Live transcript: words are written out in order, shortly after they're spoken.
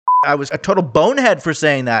I was a total bonehead for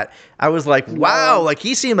saying that. I was like, wow, like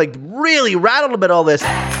he seemed like really rattled about all this.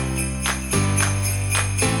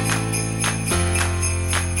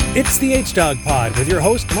 It's the H-Dog Pod with your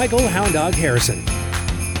host, Michael Hound Dog Harrison.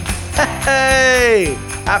 Hey!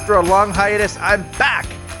 After a long hiatus, I'm back!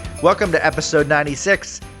 Welcome to episode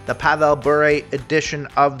 96, the Pavel Bure edition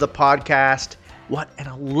of the podcast. What an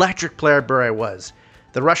electric player Bure was.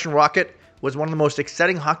 The Russian Rocket was one of the most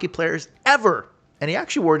exciting hockey players ever, and he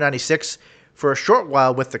actually wore 96 for a short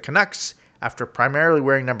while with the Canucks after primarily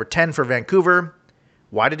wearing number 10 for Vancouver.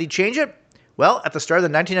 Why did he change it? Well, at the start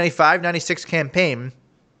of the 1995-96 campaign,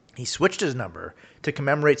 he switched his number to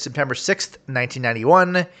commemorate September 6th,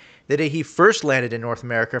 1991, the day he first landed in North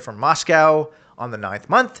America from Moscow on the 9th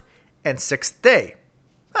month and 6th day.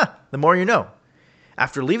 The more you know.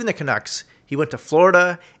 After leaving the Canucks, he went to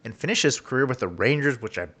Florida and finished his career with the Rangers,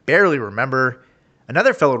 which I barely remember.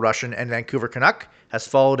 Another fellow Russian and Vancouver Canuck has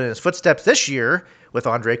followed in his footsteps this year, with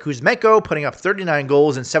Andrei Kuzmenko putting up 39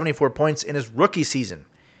 goals and 74 points in his rookie season.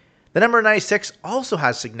 The number 96 also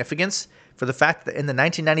has significance for the fact that in the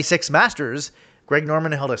 1996 Masters, Greg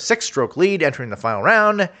Norman held a 6-stroke lead entering the final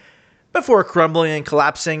round before crumbling and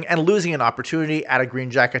collapsing and losing an opportunity at a green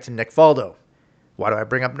jacket to Nick Faldo. Why do I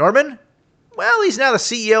bring up Norman? Well, he's now the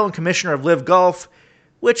CEO and commissioner of Live Golf,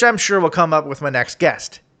 which I'm sure will come up with my next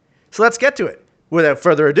guest. So let's get to it. Without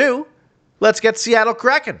further ado, let's get Seattle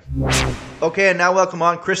cracking. Okay, and now welcome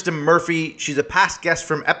on Kristen Murphy. She's a past guest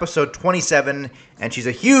from episode 27, and she's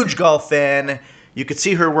a huge golf fan. You could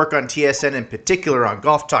see her work on TSN, in particular on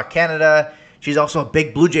Golf Talk Canada. She's also a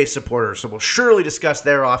big Blue Jays supporter, so we'll surely discuss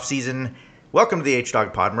their offseason. Welcome to the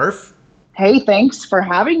H-Dog Pod, Murph. Hey, thanks for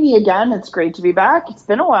having me again. It's great to be back. It's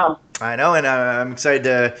been a while. I know, and I'm excited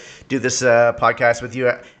to do this podcast with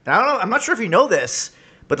you. Now, I'm not sure if you know this,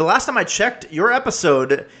 but the last time I checked, your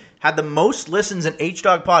episode had the most listens in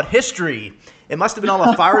H-Dog Pod history. It must have been all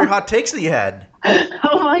the fiery hot takes that you had.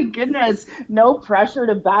 Oh, my goodness. No pressure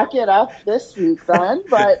to back it up this week, then.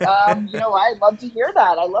 But, I'd love to hear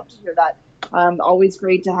that. Always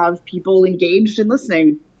great to have people engaged and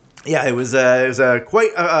listening. Yeah, it was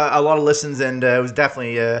quite a lot of listens, and it was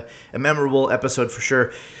definitely a memorable episode for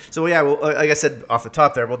sure. So, yeah, well, like I said off the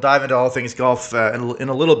top there, we'll dive into all things golf in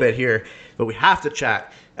a little bit here. But we have to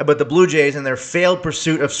chat about the Blue Jays and their failed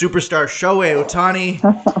pursuit of superstar Shohei Ohtani.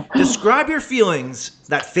 Describe your feelings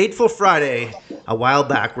that fateful Friday a while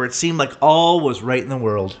back where it seemed like all was right in the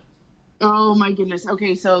world. Oh, my goodness.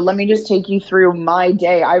 Okay, so let me just take you through my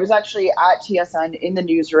day. I was actually at TSN in the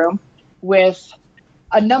newsroom with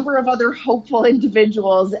a number of other hopeful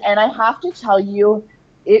individuals, and I have to tell you,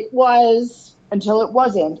 it was, until it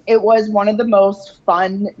wasn't, it was one of the most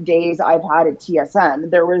fun days I've had at TSN.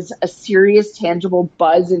 There was a serious, tangible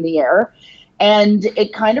buzz in the air, and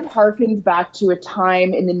it kind of harkened back to a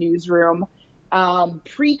time in the newsroom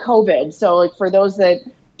pre-COVID. So, like, for those that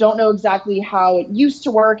don't know exactly how it used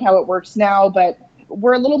to work, how it works now, but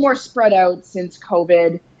we're a little more spread out since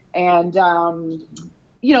COVID, and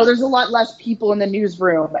there's a lot less people in the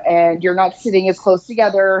newsroom, and you're not sitting as close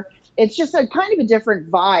together. It's just a kind of a different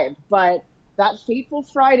vibe. But that fateful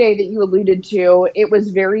Friday that you alluded to, it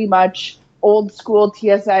was very much old school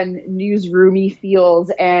TSN newsroomy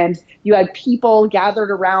feels, and you had people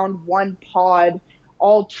gathered around one pod,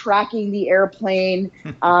 all tracking the airplane.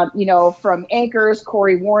 From anchors,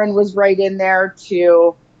 Corey Warren was right in there,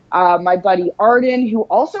 to my buddy Arden, who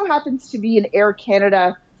also happens to be an Air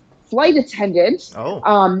Canada flight attendant,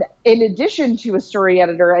 in addition to a story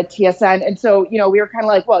editor at TSN. And so, we were kind of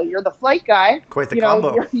like, well, you're the flight guy. Quite the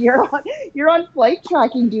combo. You're on flight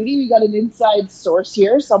tracking duty. You got an inside source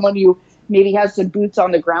here, someone who maybe has some boots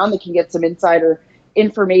on the ground that can get some insider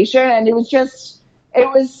information. And it was so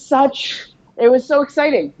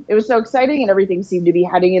exciting. It was so exciting, and everything seemed to be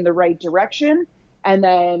heading in the right direction. And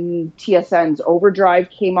then TSN's Overdrive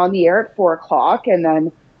came on the air at 4:00, and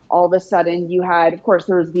then all of a sudden you had, of course,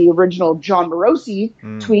 there was the original John Morosi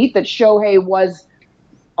tweet that Shohei was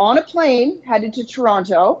on a plane headed to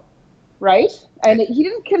Toronto, right? And he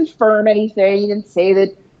didn't confirm anything. He didn't say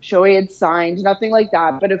that Shohei had signed, nothing like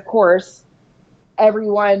that. But of course,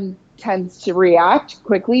 everyone tends to react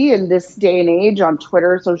quickly in this day and age on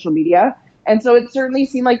Twitter, social media. And so it certainly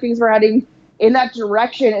seemed like things were heading in that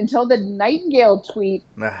direction until the Nightingale tweet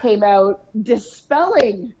came out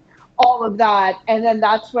dispelling all of that. And then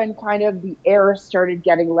that's when kind of the air started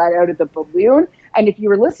getting let out of the balloon. And if you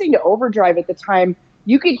were listening to Overdrive at the time,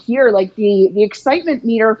 you could hear like the excitement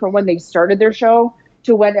meter from when they started their show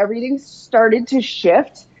to when everything started to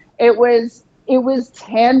shift. It was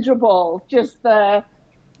tangible. It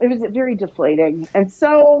was very deflating. And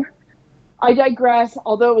so I digress.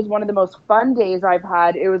 Although it was one of the most fun days I've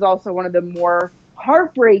had, it was also one of the more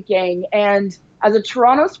heartbreaking. And as a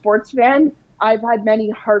Toronto sports fan, I've had many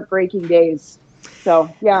heartbreaking days.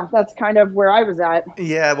 So yeah, that's kind of where I was at.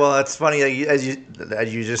 Yeah, well, it's funny as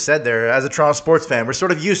you just said there. As a Toronto sports fan, we're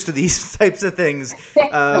sort of used to these types of things.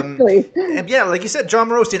 Exactly. And yeah, like you said, John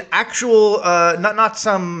Morosi, an actual, not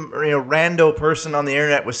some rando person on the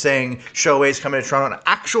internet was saying Shohei's coming to Toronto. An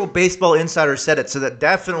actual baseball insider said it, so that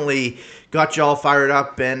definitely got you all fired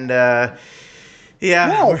up. And I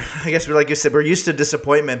guess like you said, we're used to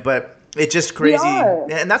disappointment, but. It's just crazy,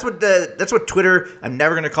 and that's what Twitter. I'm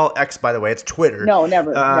never going to call X, by the way. It's Twitter. No,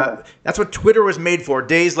 never. That's what Twitter was made for.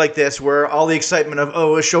 Days like this, where all the excitement of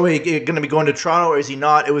is Shohei going to be going to Toronto or is he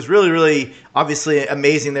not? It was really, really obviously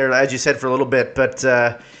amazing there, as you said, for a little bit. But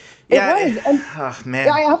it was. And oh man,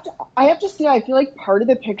 I have to say, I feel like part of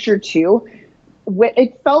the picture too.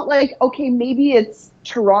 It felt like maybe it's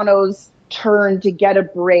Toronto's turn to get a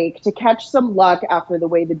break, to catch some luck after the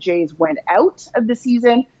way the Jays went out of the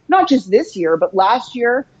season. Not just this year, but last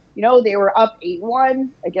year, they were up 8-1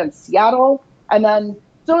 against Seattle. And then,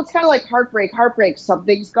 so it's kind of like heartbreak.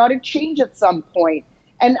 Something's got to change at some point.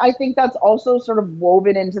 And I think that's also sort of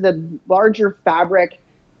woven into the larger fabric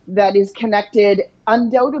that is connected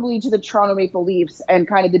undoubtedly to the Toronto Maple Leafs and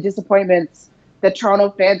kind of the disappointments that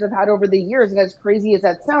Toronto fans have had over the years. And as crazy as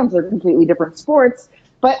that sounds, they're completely different sports.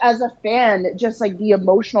 But as a fan, just like the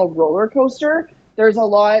emotional roller coaster, there's a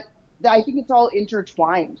lot. I think it's all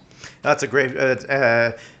intertwined. That's a great,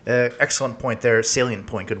 excellent point there. Salient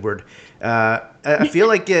point, good word. I feel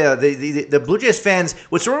like the Blue Jays fans,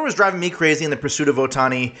 what sort of was driving me crazy in the pursuit of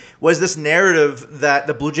Ohtani was this narrative that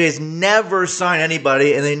the Blue Jays never sign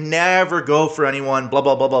anybody and they never go for anyone, blah,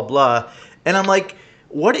 blah, blah, blah, blah. And I'm like,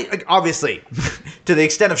 obviously, to the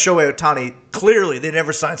extent of Shohei Ohtani, clearly they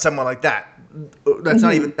never signed someone like that. That's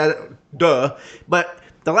not even, duh. But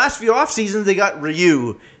the last few off seasons, they got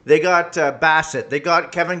Ryu, they got Bassett, they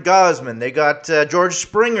got Kevin Gausman, they got George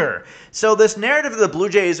Springer. So this narrative of the Blue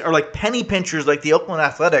Jays are like penny pinchers, like the Oakland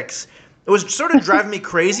Athletics. It was sort of driving me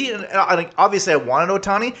crazy, and obviously I wanted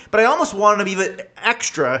Ohtani, but I almost wanted him even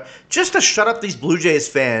extra just to shut up these Blue Jays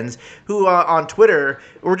fans who on Twitter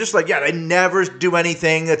were just like, yeah, they never do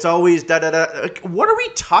anything. It's always da-da-da. Like, what are we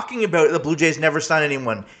talking about? The Blue Jays never sign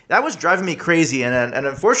anyone. That was driving me crazy, and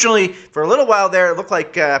unfortunately, for a little while there, it looked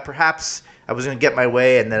like perhaps I was going to get my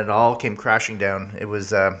way, and then it all came crashing down. It was,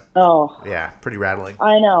 pretty rattling.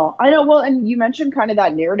 I know. Well, and you mentioned kind of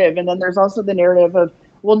that narrative, and then there's also the narrative of,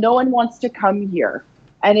 well, no one wants to come here.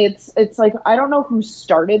 And it's like, I don't know who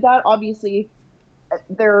started that. Obviously,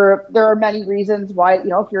 there are many reasons why,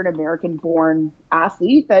 if you're an American-born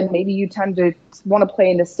athlete, then maybe you tend to want to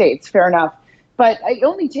play in the States. Fair enough. But it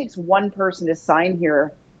only takes one person to sign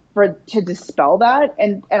here to dispel that.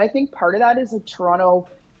 And I think part of that is that Toronto,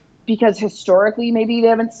 because historically maybe they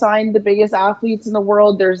haven't signed the biggest athletes in the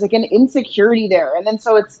world, there's like an insecurity there. And then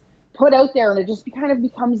so it's put out there and it just kind of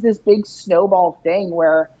becomes this big snowball thing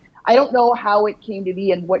where I don't know how it came to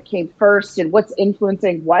be and what came first and what's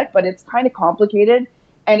influencing what, but it's kind of complicated.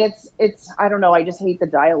 And it's I don't know, I just hate the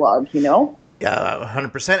dialogue, Yeah,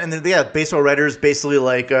 100%. And then, baseball writers basically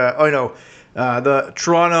like, the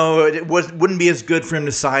Toronto wouldn't be as good for him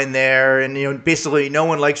to sign there, and basically no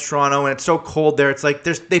one likes Toronto, and it's so cold there. It's like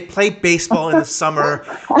they play baseball in the summer.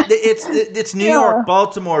 It's New York,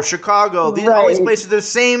 Baltimore, Chicago. All these places, they're the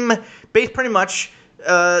same base pretty much.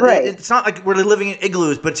 It's not like we're living in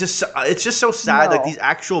igloos, but it's just so sad. Like these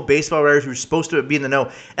actual baseball writers who are supposed to be in the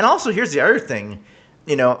know. And also, here's the other thing.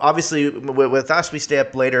 Obviously with us, we stay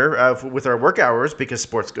up later with our work hours because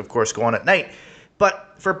sports, of course, go on at night.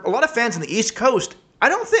 But for a lot of fans on the East Coast,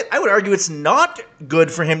 I would argue it's not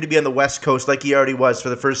good for him to be on the West Coast like he already was for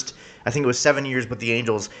the first, I think it was 7 years with the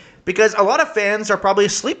Angels. Because a lot of fans are probably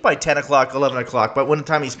asleep by 10 o'clock, 11 o'clock, but when the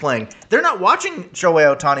time he's playing. They're not watching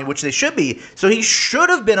Shohei Ohtani, which they should be. So he should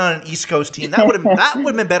have been on an East Coast team. That would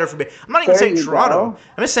have been better for me. I'm not even saying Toronto.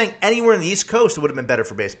 I'm just saying anywhere in the East Coast it would have been better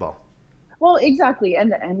for baseball. Well, exactly.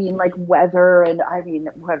 And I mean, like weather and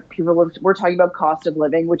what we're talking about cost of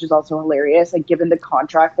living, which is also hilarious. Like given the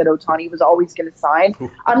contract that Ohtani was always going to sign,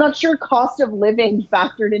 I'm not sure cost of living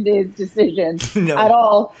factored into his decision at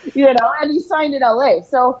all, and he signed in LA.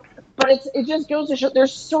 So, but it just goes to show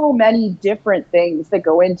there's so many different things that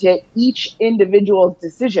go into each individual's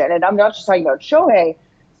decision. And I'm not just talking about Shohei.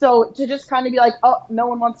 So to just kind of be like, oh, no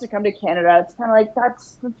one wants to come to Canada. It's kind of like,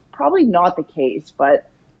 that's probably not the case, but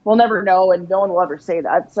we'll never know, and no one will ever say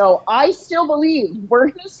that. So I still believe we're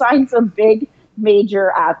going to sign some big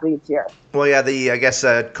major athletes here. Well, yeah, I guess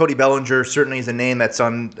Cody Bellinger certainly is a name that's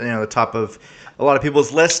on the top of a lot of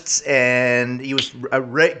people's lists, and he was a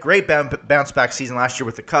great bounce back season last year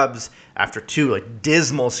with the Cubs after two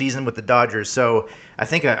dismal season with the Dodgers. So I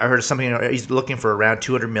think I heard something. He's looking for around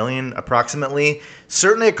 $200 million approximately.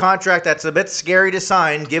 Certainly a contract that's a bit scary to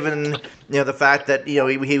sign, given the fact that he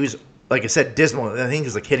was, like I said, dismal. I think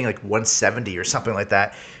he was hitting 170 or something like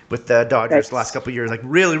that with the Dodgers the last couple of years,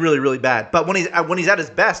 really, really, really bad. But when he's at his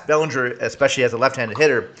best, Bellinger, especially as a left-handed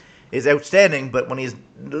hitter, is outstanding. But when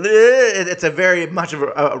it's a very much of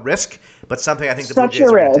a risk, but something I think the Blue Jays are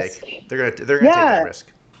going to take. They're going to take that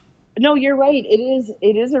risk. No, you're right.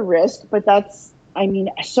 It is a risk, but that's,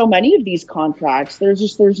 so many of these contracts,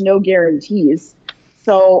 there's no guarantees.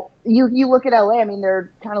 So you look at LA.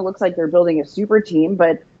 They're kind of looks like they're building a super team,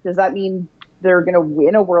 but does that mean they're going to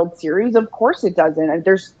win a World Series? Of course it doesn't. And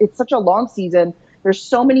it's such a long season. There's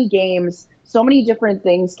so many games, so many different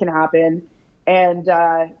things can happen. And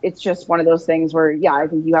it's just one of those things where, I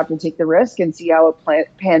think you have to take the risk and see how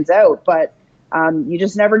it pans out. But you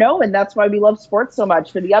just never know. And that's why we love sports so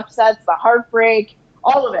much, for the upsets, the heartbreak,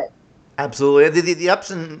 all of it. Absolutely. The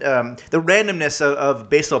ups and the randomness of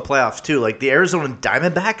baseball playoffs, too. Like the Arizona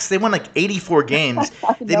Diamondbacks, they won 84 games.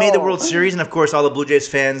 They made the World Series, and, of course, all the Blue Jays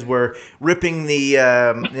fans were ripping the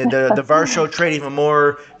Varsho trade even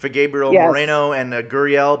more for Gabriel Moreno and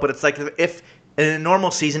Gurriel. But it's if in a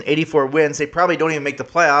normal season, 84 wins, they probably don't even make the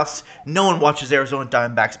playoffs. No one watches Arizona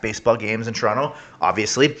Diamondbacks baseball games in Toronto,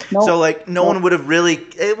 obviously. Nope. So, no one would have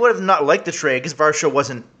not liked the trade because Varsho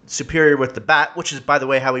wasn't superior with the bat, which is, by the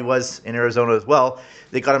way, how he was in Arizona as well.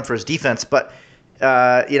 They got him for his defense. But,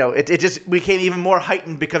 it just became even more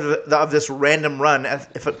heightened because of this random run.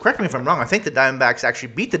 Correct me if I'm wrong, I think the Diamondbacks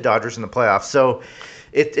actually beat the Dodgers in the playoffs. So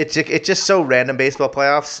it's just so random, baseball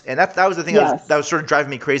playoffs. And that was the thing that was sort of driving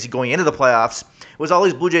me crazy going into the playoffs, was all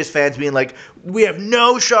these Blue Jays fans being like, we have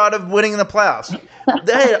no shot of winning in the playoffs.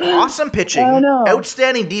 They had awesome pitching,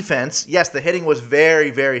 outstanding defense. Yes, the hitting was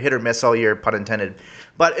very, very hit or miss all year, pun intended.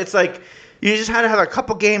 But it's you just had to have a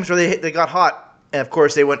couple games where they got hot, and of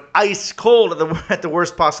course they went ice cold at the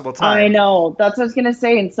worst possible time. I know, that's what I was gonna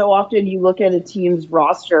say. And so often you look at a team's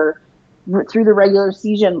roster through the regular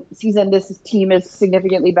season. This team is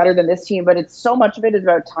significantly better than this team, but it's so much of it is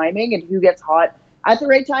about timing and who gets hot at the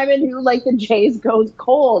right time and who, like the Jays, goes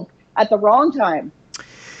cold at the wrong time.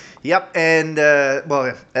 Yep, and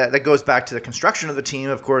that goes back to the construction of the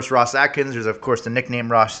team. Of course, Ross Atkins. There's, of course, the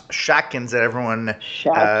nickname Ross Shatkins that everyone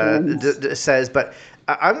says. But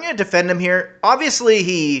I'm going to defend him here. Obviously,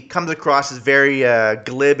 he comes across as very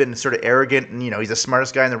glib and sort of arrogant, and he's the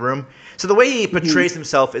smartest guy in the room. So the way he portrays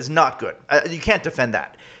himself is not good. You can't defend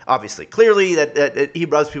that, obviously. Clearly, that he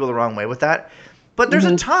rubs people the wrong way with that. But there's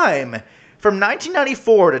a time from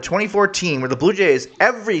 1994 to 2014 where the Blue Jays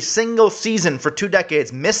every single season for 2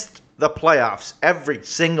 decades missed the playoffs every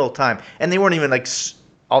single time. And they weren't even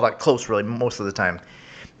all that close really most of the time.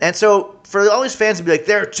 And so for all these fans to be like,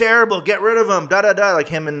 they're terrible, get rid of them, da-da-da, like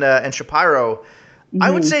him and Shapiro, I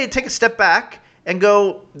would say take a step back and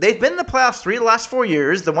go, they've been in the playoffs 3 of the last 4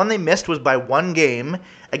 years. The one they missed was by 1 game.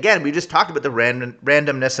 Again, we just talked about the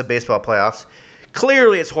randomness of baseball playoffs.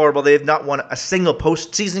 Clearly it's horrible. They have not won a single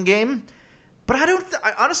postseason game. But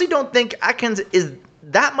I honestly don't think Atkins is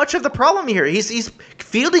that much of the problem here. He's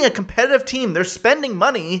fielding a competitive team. They're spending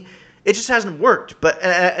money. It just hasn't worked. But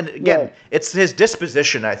and again, it's his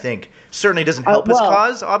disposition, I think, certainly doesn't help his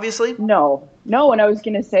cause, obviously. No. And I was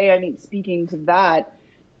going to say, speaking to that,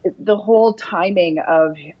 the whole timing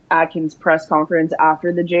of Atkins' press conference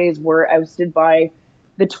after the Jays were ousted by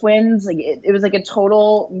the Twins, it was like a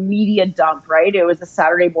total media dump, right? It was a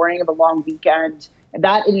Saturday morning of a long weekend.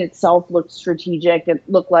 That in itself looked strategic. It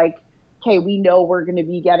looked like, okay, we know we're going to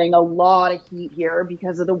be getting a lot of heat here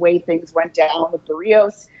because of the way things went down with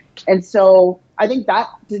Barrios. And so I think that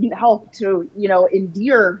didn't help to,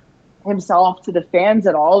 endear himself to the fans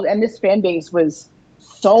at all. And this fan base was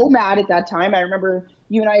so mad at that time. I remember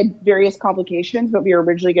you and I had various complications, but we were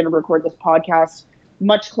originally going to record this podcast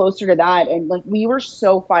much closer to that. And we were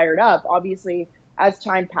so fired up. Obviously, as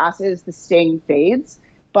time passes, the sting fades.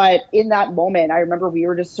 But in that moment, I remember we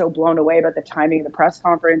were just so blown away about the timing of the press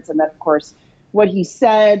conference. And then, of course, what he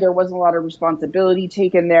said, there wasn't a lot of responsibility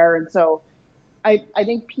taken there. And so I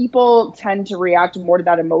think people tend to react more to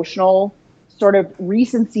that emotional sort of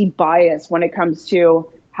recency bias when it comes to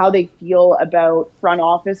how they feel about front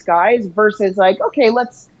office guys versus okay,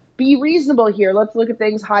 let's be reasonable here. Let's look at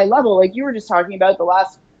things high level. Like you were just talking about the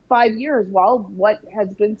last 5 years, what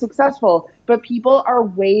has been successful, but people are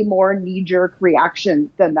way more knee-jerk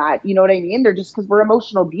reaction than that. You know what I mean? They're just because we're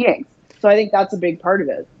emotional beings. So I think that's a big part of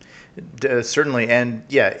it. Certainly, and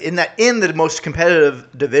yeah, in the most competitive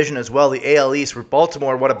division as well, the AL East, where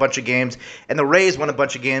Baltimore won a bunch of games and the Rays won a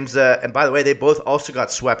bunch of games. And by the way, they both also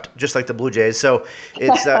got swept, just like the Blue Jays. So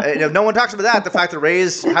it's no one talks about that. The fact the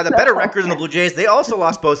Rays had a better record than the Blue Jays, they also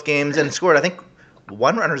lost both games and scored, I think,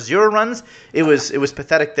 1 run or 0 runs. It was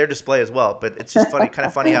pathetic, their display as well. But it's just funny, kind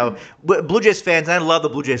of funny how Blue Jays fans, and I love the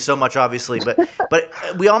Blue Jays so much, obviously, but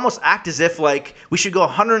we almost act as if like we should go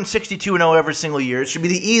 162-0 every single year. It should be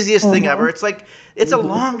the easiest thing ever. It's like it's a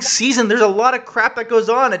long season. There's a lot of crap that goes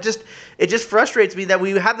on. It just frustrates me that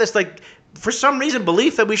we have this like, for some reason,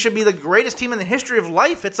 belief that we should be the greatest team in the history of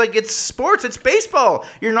life. It's like, it's sports, it's baseball.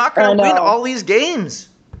 You're not going to win all these games.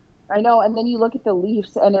 I know, and then you look at the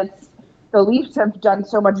Leafs, and the Leafs have done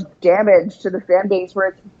so much damage to the fan base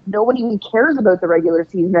where no one even cares about the regular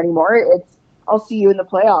season anymore. It's, I'll see you in the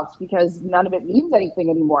playoffs, because none of it means anything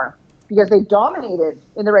anymore, because they dominated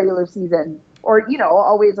in the regular season, or,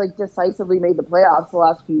 always like decisively made the playoffs the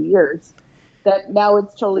last few years. That now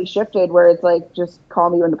it's totally shifted where it's like, just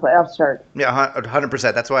call me when the playoffs start. Yeah,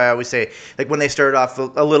 100%. That's why I always say, like, when they started off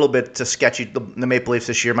a little bit sketchy, the Maple Leafs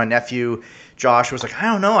this year, my nephew Josh was like, I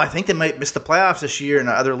don't know, I think they might miss the playoffs this year, and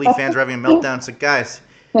other Leaf fans were having a meltdown. It's like, guys,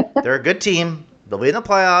 they're a good team. They'll be in the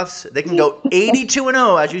playoffs. They can go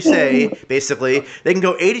 82-0, as you say, basically. They can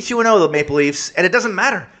go 82-0, the Maple Leafs, and it doesn't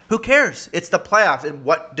matter. Who cares? It's the playoffs, and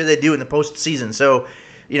what do they do in the postseason? So,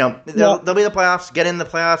 they'll be in the playoffs, get in the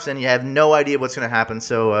playoffs, and you have no idea what's going to happen.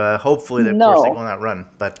 So hopefully, of course, they go on that run.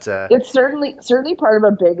 But it's certainly part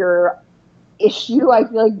of a bigger issue, I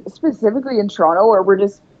feel like, specifically in Toronto, where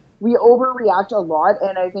we overreact a lot,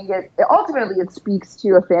 and I think it ultimately speaks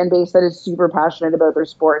to a fan base that is super passionate about their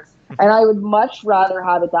sports. And I would much rather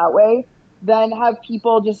have it that way than have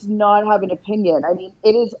people just not have an opinion. I mean,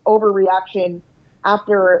 it is overreaction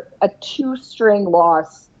after a 2-string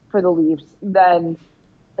loss for the Leafs than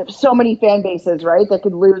so many fan bases, right, that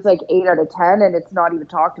could lose like 8 out of 10 and it's not even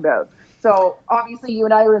talked about. So obviously you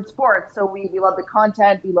and I are in sports, so we love the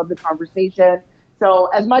content, we love the conversation. So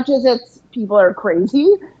as much as people are crazy,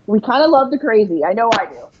 we kind of love the crazy. I know I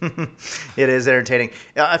do. It is entertaining.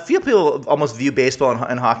 I feel people almost view baseball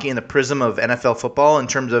and hockey in the prism of NFL football, in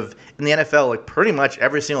terms of, in the NFL, like, pretty much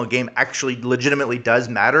every single game actually legitimately does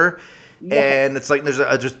matter. Yeah. And it's like there's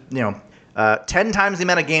just 10 times the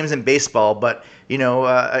amount of games in baseball, but an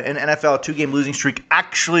NFL 2-game losing streak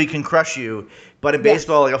actually can crush you. But in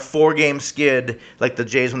baseball, like a 4-game skid, like the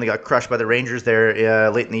Jays when they got crushed by the Rangers there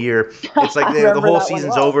late in the year, it's like the whole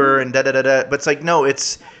season's over and da-da-da-da. But it's like, no,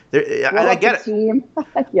 it's – I get it. Team.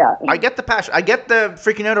 Yeah. I get the passion. I get the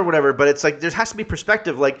freaking out or whatever, but it's like there has to be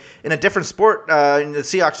perspective. Like in a different sport, the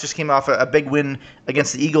Seahawks just came off a big win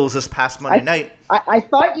against the Eagles this past Monday night. I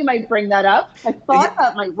thought you might bring that up. I thought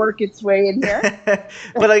that might work its way in here.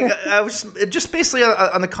 But like, I was just basically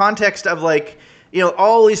on the context of like,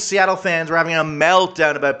 all these Seattle fans were having a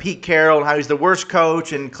meltdown about Pete Carroll and how he's the worst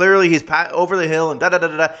coach and clearly he's over the hill and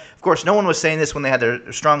da-da-da-da-da. Of course, no one was saying this when they had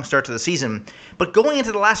their strong start to the season. But going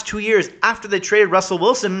into the last 2 years, after they traded Russell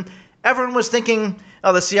Wilson, everyone was thinking,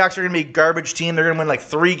 oh, the Seahawks are going to be a garbage team. They're going to win like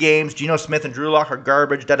 3 games. Geno Smith and Drew Lock are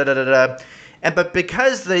garbage, da-da-da-da-da. But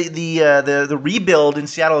because the rebuild in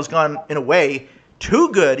Seattle has gone, in a way, too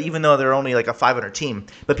good, even though they're only like a 500 team,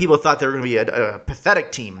 but people thought they were going to be a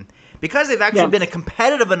pathetic team. Because they've actually been a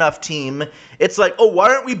competitive enough team, it's like, oh, why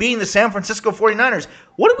aren't we beating the San Francisco 49ers?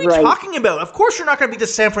 What are we talking about? Of course you're not going to beat the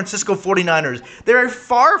San Francisco 49ers. They're a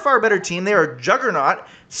far, far better team. They are a juggernaut.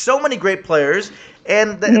 So many great players.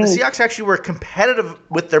 And the Seahawks actually were competitive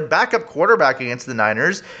with their backup quarterback against the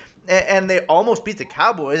Niners. And they almost beat the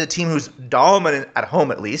Cowboys, a team who's dominant at home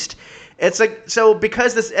at least. It's like, so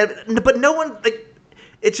because this – but no one – like.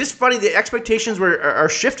 It's just funny. The expectations are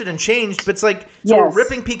shifted and changed, but it's like, so we're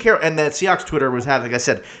ripping Pete Carroll, and the Seahawks Twitter was having, like I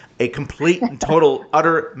said, a complete and total,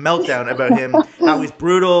 utter meltdown about him, how he's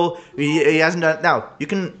brutal. He hasn't done. Now, you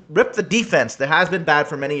can rip the defense that has been bad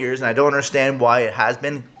for many years, and I don't understand why it has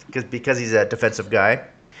been, because he's a defensive guy.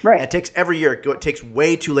 Right. And it takes every year. It takes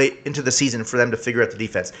way too late into the season for them to figure out the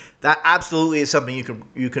defense. That absolutely is something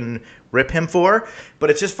you can rip him for. But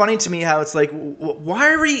it's just funny to me how it's like,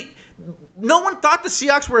 why are we? No one thought the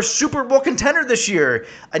Seahawks were a Super Bowl contender this year.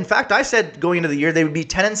 In fact, I said going into the year they would be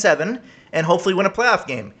 10-7 and hopefully win a playoff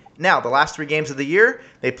game. Now, the last 3 games of the year,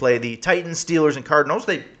 they play the Titans, Steelers, and Cardinals.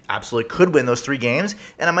 They absolutely could win those 3 games,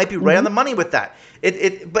 and I might be right on the money with that.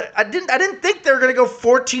 But I didn't think they were going to go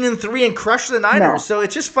 14-3 and crush the Niners. No. So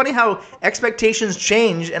it's just funny how expectations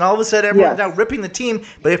change, and all of a sudden everyone's now ripping the team.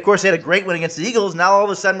 But of course, they had a great win against the Eagles. Now all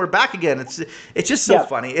of a sudden we're back again. It's just so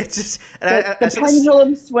funny. It's just the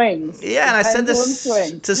pendulum swings. Yeah, and I said this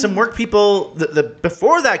to some work people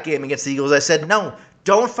before that game against the Eagles. I said, no,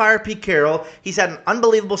 don't fire Pete Carroll. He's had an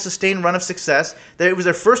unbelievable sustained run of success. It was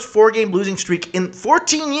their first 4-game losing streak in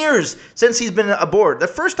 14 years since he's been aboard. The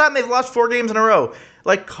first time they've lost 4 games in a row.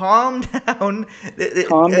 Like, calm down.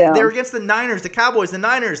 Calm down. They were against the Niners, the Cowboys, the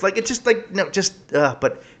Niners. Like, it's just like, no,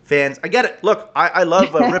 but fans, I get it. Look, I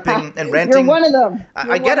love ripping and ranting. You're one of them.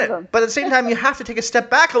 I get it. But at the same time, you have to take a step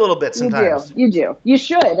back a little bit sometimes. You do. You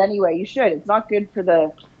should, anyway. You should. It's not good for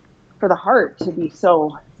the heart to be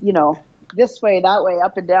so, this way, that way,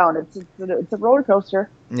 up and down. It's a roller coaster.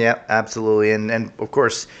 Yeah, absolutely. And of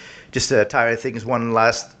course, just to tie things one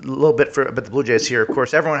last little bit about the Blue Jays here, of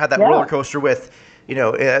course, everyone had that roller coaster with,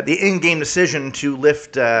 the in-game decision to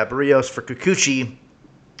lift Barrios for Kikuchi,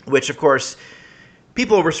 which, of course,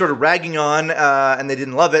 people were sort of ragging on, and they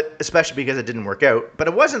didn't love it, especially because it didn't work out. But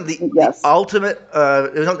it wasn't the ultimate. I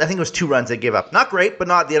think it was 2 runs they gave up. Not great, but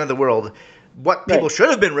not the end of the world. What people should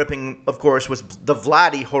have been ripping, of course, was the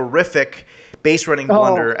Vladdy horrific base running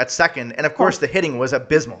blunder at second. And, of course, the hitting was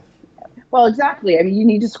abysmal. Well, exactly. I mean, you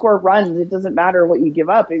need to score runs. It doesn't matter what you give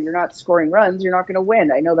up. If you're not scoring runs, you're not going to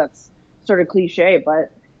win. I know that's sort of cliche,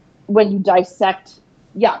 but when you dissect,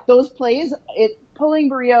 those plays, pulling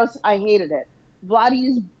Barrios, I hated it.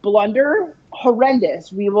 Vladdy's blunder,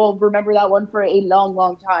 horrendous. We will remember that one for a long,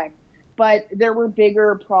 long time. But there were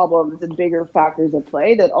bigger problems and bigger factors at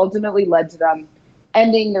play that ultimately led to them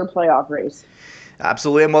ending their playoff race.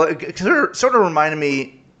 Absolutely. And well, it sort of reminded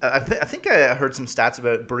me, I think I heard some stats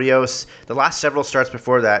about Barrios. The last several starts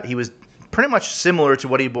before that, he was pretty much similar to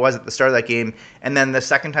what he was at the start of that game. And then the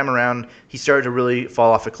second time around, he started to really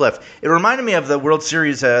fall off a cliff. It reminded me of the World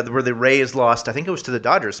Series where the Rays lost, I think it was to the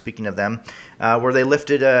Dodgers, speaking of them, where they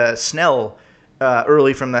lifted Snell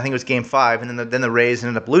early from, I think it was Game 5, and then the Rays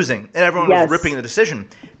ended up losing. And everyone was ripping the decision.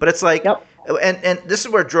 But it's like, and this is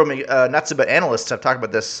where it drove me nuts about analysts. I've talked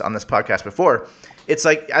about this on this podcast before. It's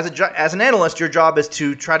like, as an analyst, your job is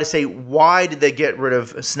to try to say, why did they get rid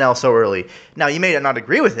of Snell so early? Now, you may not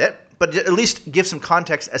agree with it, but at least give some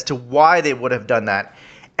context as to why they would have done that.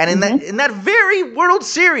 And in that very World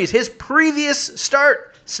Series, his previous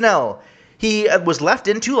start, Snell, he was left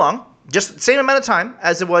in too long, just the same amount of time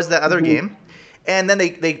as it was that other game. And then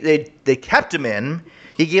they kept him in.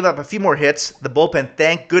 He gave up a few more hits. The bullpen,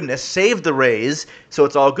 thank goodness, saved the Rays, so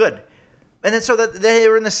it's all good. And then so that they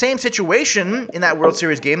were in the same situation in that World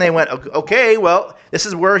Series game. They went, okay, well, this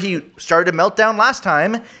is where he started to melt down last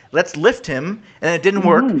time. Let's lift him. And it didn't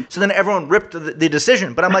work. So then everyone ripped the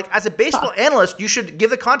decision. But I'm like, as a baseball analyst, you should give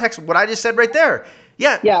the context of what I just said right there.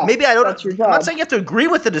 Yeah, maybe I don't. I'm not saying you have to agree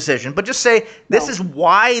with the decision, but just say this is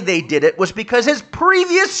why they did it, was because his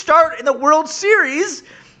previous start in the World Series,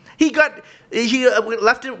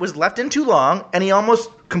 was left in too long, and he almost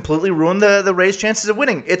completely ruined the Rays' chances of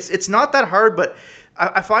winning. It's not that hard, but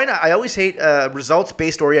I find I always hate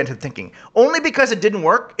results-based oriented thinking. Only because it didn't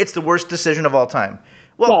work, it's the worst decision of all time.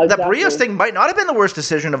 Well, that Barrios thing might not have been the worst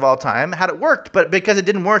decision of all time had it worked, but because it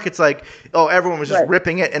didn't work, it's like, oh, everyone was just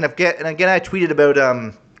ripping it. And again, I tweeted about,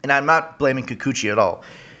 and I'm not blaming Kikuchi at all.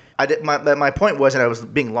 My point was, and I was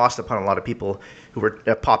being lost upon a lot of people who were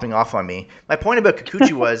popping off on me. My point about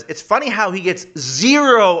Kikuchi was, it's funny how he gets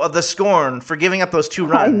 0 of the scorn for giving up those 2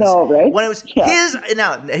 runs. I know, right? When it was his.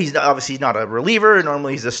 Now, he's not a reliever.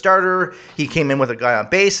 Normally, he's a starter. He came in with a guy on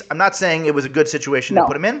base. I'm not saying it was a good situation to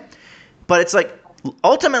put him in, but it's like,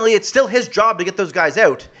 ultimately, it's still his job to get those guys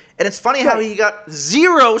out. And it's funny how he got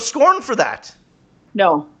 0 scorn for that.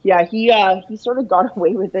 No. Yeah, he sort of got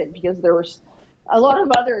away with it because there were a lot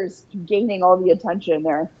of others gaining all the attention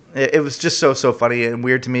there. It was just so funny and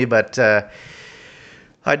weird to me, but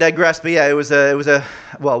I digress. But yeah, it was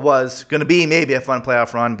going to be maybe a fun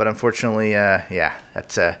playoff run, but unfortunately,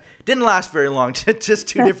 that didn't last very long. Just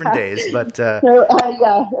 2 different days, but it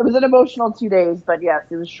was an emotional 2 days, but yes,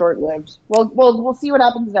 it was short-lived. We'll see what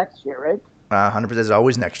happens next year, right? 100%. There's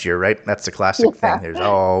always next year, right? That's the classic thing. There's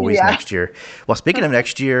always next year. Well, speaking of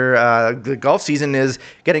next year, the golf season is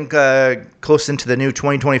getting close into the new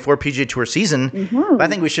 2024 PGA Tour season. But I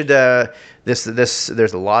think we should. There's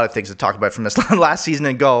a lot of things to talk about from this last season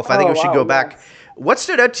in golf. I think we should go back. What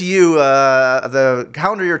stood out to you, the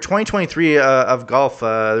calendar year 2023 of golf?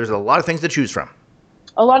 There's a lot of things to choose from.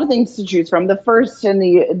 A lot of things to choose from. The first and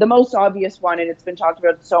the most obvious one, and it's been talked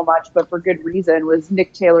about so much, but for good reason, was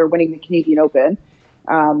Nick Taylor winning the Canadian Open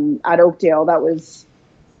at Oakdale. That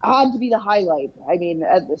had to be the highlight. I mean,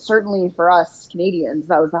 certainly for us Canadians,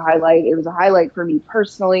 that was the highlight. It was a highlight for me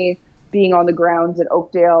personally, being on the grounds at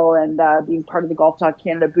Oakdale and being part of the Golf Talk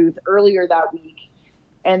Canada booth earlier that week.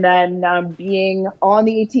 And then being on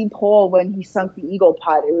the 18th hole when he sunk the eagle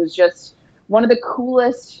putt. It was just one of the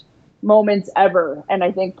coolest moments ever. And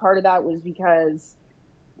I think part of that was because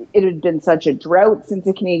it had been such a drought since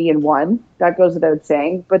the Canadian won. That goes without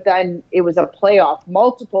saying. But then it was a playoff,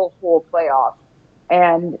 multiple hole playoff.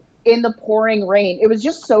 And in the pouring rain, it was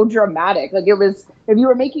just so dramatic. Like, it was, if you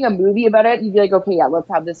were making a movie about it, you'd be like, okay, yeah, let's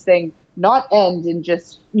have this thing not end in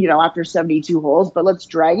just, after 72 holes, but let's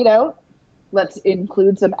drag it out. Let's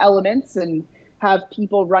include some elements and have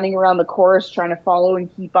people running around the course trying to follow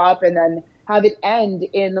and keep up, and then have it end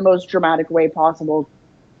in the most dramatic way possible.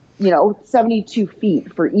 72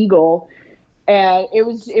 feet for eagle. And it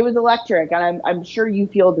was electric, and I'm sure you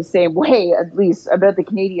feel the same way, at least, about the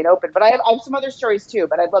Canadian Open. But I have some other stories too,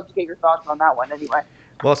 but I'd love to get your thoughts on that one anyway.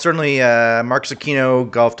 Well, certainly Mark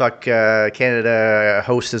Zecchino, Golf Talk Canada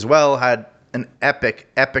host as well, had an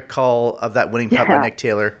epic call of that winning putt by Nick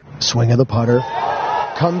Taylor. Swing of the putter.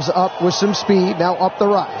 Comes up with some speed, now up the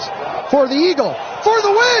rise. For the eagle, for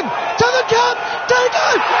the win, to the cup, to the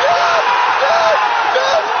cup! Yes!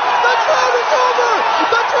 The drought is over!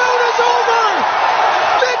 The drought is over!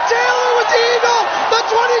 Nick Taylor with the eagle, the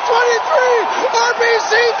 2023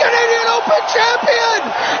 RBC Canadian Open champion!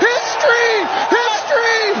 History!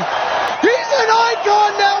 He's an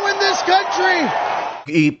icon now in this country!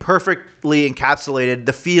 He perfectly encapsulated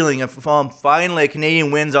the feeling of finally a Canadian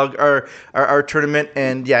wins our tournament.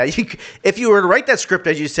 And yeah, if you were to write that script,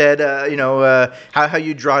 as you said, how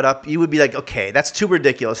you draw it up, you would be like, okay, that's too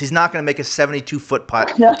ridiculous. He's not going to make a 72-foot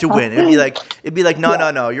putt to win. It'd be like,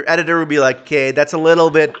 no. Your editor would be like, okay, that's a little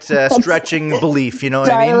bit stretching belief. You know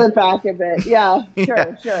what I mean? Dial it back a bit. Yeah,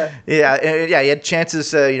 sure. Yeah. He had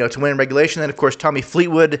chances, to win in regulation. Then of course Tommy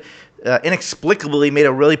Fleetwood inexplicably made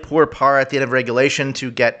a really poor par at the end of regulation to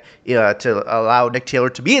get to allow Nick Taylor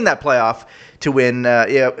to be in that playoff to win.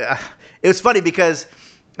 It was funny because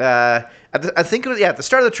I think it was at the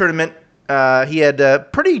start of the tournament he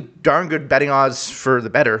had pretty darn good betting odds for the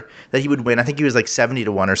better that he would win. I think he was like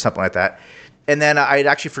 70-1 or something like that. And then I'd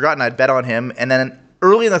actually forgotten I'd bet on him. And then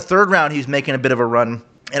early in the third round he was making a bit of a run.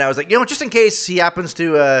 And I was like, just in case he happens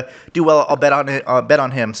to do well, I'll bet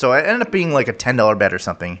on him. So I ended up being like a $10 bet or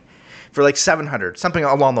something for like 700, something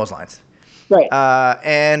along those lines. Right.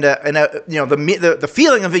 The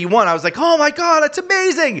feeling of it, he won. I was like, oh my God, that's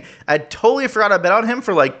amazing. I totally forgot I bet on him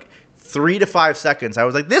for like 3 to 5 seconds. I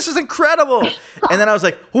was like, this is incredible. And then I was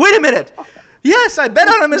like, wait a minute. Yes, I bet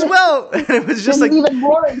on him as well. And it was just like even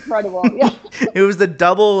more incredible. Yeah. It was the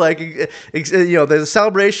double, the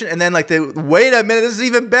celebration, and then like the wait a minute, this is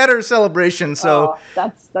even better celebration. So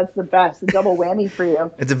that's the best, the double whammy for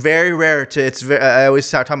you. It's very rare I always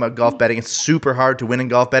start talking about golf betting. It's super hard to win in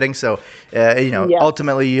golf betting. So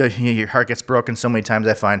ultimately your heart gets broken so many times,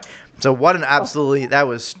 I find. So what an absolutely that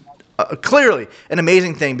was. Clearly an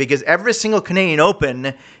amazing thing, because every single Canadian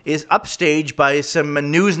Open is upstaged by some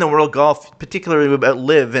news in the world of golf, particularly about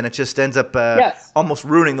LIV, and it just ends up almost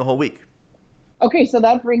ruining the whole week. Okay, so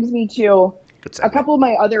that brings me to a couple of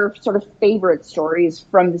my other sort of favorite stories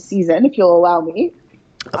from the season, if you'll allow me.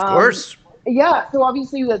 Of course. Yeah, so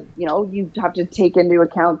obviously you have to take into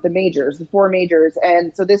account the majors, the 4 majors,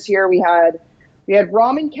 and so this year we had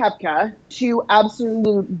Rahm and Koepka, 2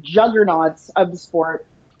 absolute juggernauts of the sport,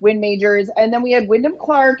 win majors, and then we had Wyndham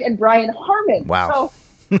Clark and Brian Harman. Wow.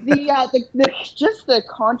 So the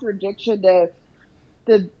contradiction, the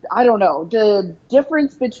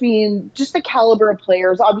difference between just the caliber of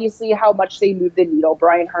players, obviously how much they move the needle.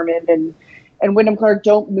 Brian Harman and Wyndham Clark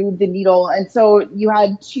don't move the needle, and so you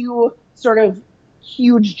had 2 sort of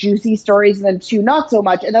huge juicy stories and then 2 not so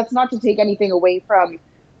much, and that's not to take anything away from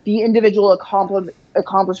the individual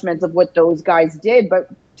accomplishments of what those guys did, but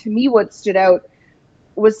to me what stood out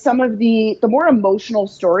was some of the more emotional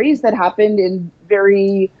stories that happened in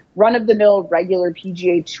very run-of-the-mill regular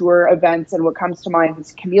PGA Tour events. And what comes to mind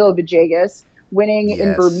is Camilo Villegas winning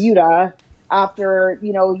in Bermuda after,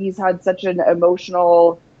 he's had such an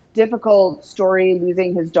emotional, difficult story,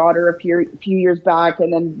 losing his daughter a few years back,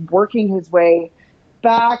 and then working his way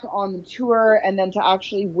back on the tour, and then to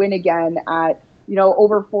actually win again at,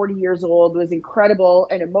 over 40 years old was incredible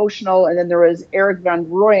and emotional. And then there was Eric Van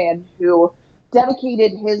Rooyen, who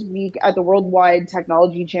dedicated his week at the Worldwide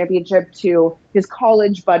Technology Championship to his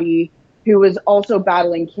college buddy who was also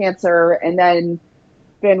battling cancer. And then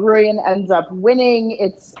Van Rooyen ends up winning.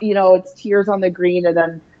 It's tears on the green, and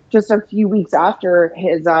then just a few weeks after,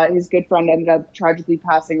 his good friend ended up tragically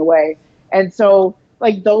passing away. And so,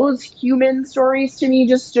 like, those human stories to me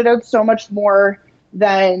just stood out so much more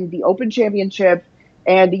than the Open Championship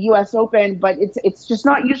and the U.S. Open, but it's just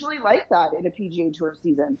not usually like that in a PGA Tour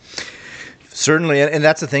season. Certainly, and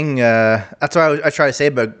that's the thing. That's what I try to say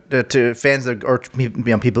about to fans or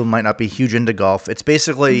people who might not be huge into golf. It's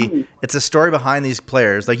basically it's a story behind these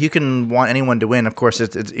players. Like, you can want anyone to win. Of course,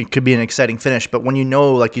 it could be an exciting finish, but when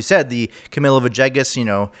like you said, the Camilo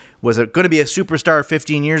Villegas, was going to be a superstar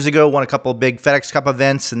 15 years ago, won a couple of big FedEx Cup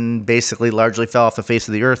events, and basically largely fell off the face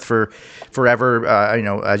of the earth for forever.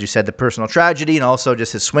 As you said, the personal tragedy, and also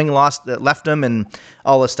just his swing loss that left him, and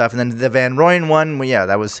all this stuff. And then the Van Rooyen one,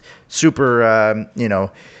 that was super,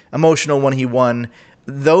 emotional when he won.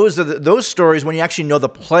 Those are those stories when you actually know the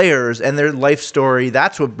players and their life story.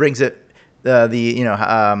 That's what brings it.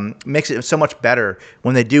 Makes it so much better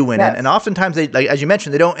when they do win. Yes. And oftentimes, they, like, as you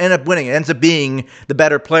mentioned, they don't end up winning. It ends up being the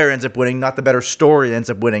better player ends up winning, not the better story ends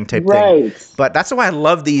up winning type thing. But that's why I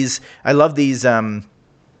love these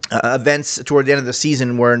events toward the end of the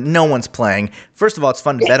season where no one's playing. First of all, it's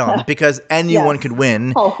fun to bet on because anyone could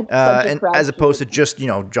win, and as opposed to just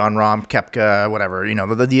John Rahm, Koepka, whatever.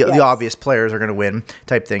 The obvious players are going to win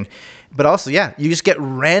type thing. But also, you just get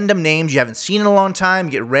random names you haven't seen in a long time.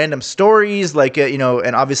 You get random stories, like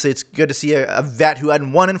and obviously it's good to see a vet who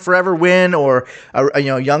hadn't won in forever win, or a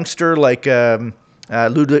youngster like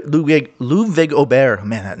Ludwig Aubert.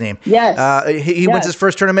 Man, that name. Yes. He wins his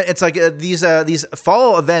first tournament. It's like these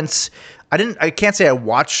fall events. I can't say I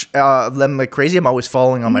watch them like crazy. I'm always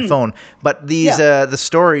following on my phone. But these the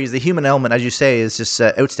stories, the human element, as you say, is just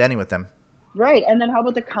outstanding with them. Right, and then how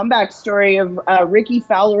about the comeback story of Ricky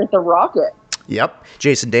Fowler at the Rocket? Yep,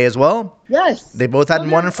 Jason Day as well. Yes, they both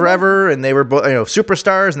hadn't won in forever, and they were both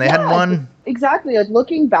superstars, and they hadn't won. Exactly. Like,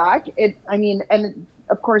 looking back, and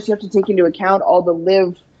of course you have to take into account all the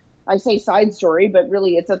live. I say side story, but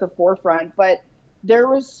really it's at the forefront. But there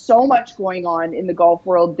was so much going on in the golf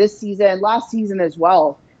world this season, last season as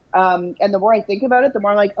well. And the more I think about it, the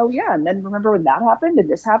more I'm like, oh yeah, and then remember when that happened and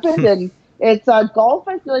this happened, and it's golf.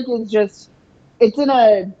 I feel like is just. It's in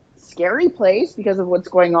a scary place because of what's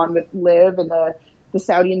going on with LIV and the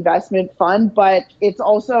Saudi investment fund, but it's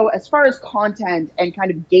also, as far as content and kind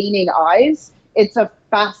of gaining eyes, it's a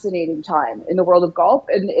fascinating time in the world of golf.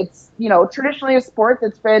 And it's, traditionally a sport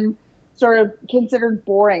that's been sort of considered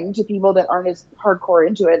boring to people that aren't as hardcore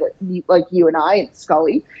into it, like you and I and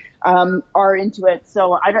Scully are into it.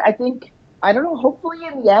 So I think, hopefully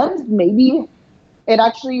in the end, maybe it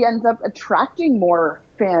actually ends up attracting more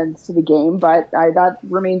fans to the game, but that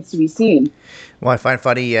remains to be seen. Well, I find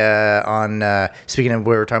funny on speaking of,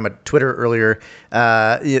 we were talking about Twitter earlier,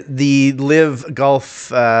 the live golf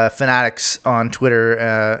fanatics on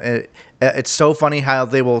Twitter. It's so funny how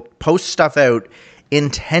they will post stuff out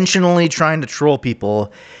intentionally trying to troll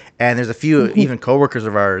people. And there's a few even coworkers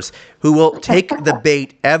of ours who will take the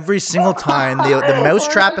bait every single time. The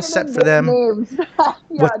mousetrap is set for them.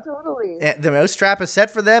 Totally. The mousetrap is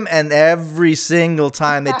set for them, and every single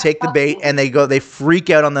time they take the bait and they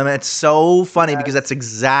freak out on them. It's so funny because that's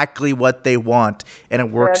exactly what they want, and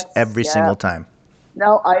it works every single time.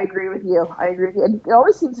 No, I agree with you. And it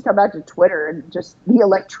always seems to come back to Twitter and just the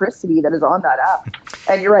electricity that is on that app.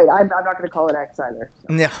 And you're right. I'm not going to call it X either.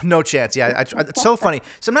 So. No chance. Yeah, it's so funny.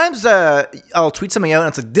 Sometimes I'll tweet something out and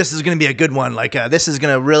it's like, this is going to be a good one. Like, this is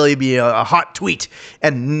going to really be a hot tweet.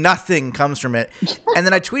 And nothing comes from it. And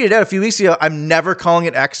then I tweeted out a few weeks ago, I'm never calling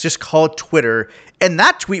it X, just call it Twitter. And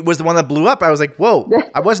that tweet was the one that blew up. I was like, whoa,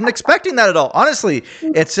 I wasn't expecting that at all. Honestly,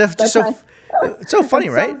 it's just so... It's so funny,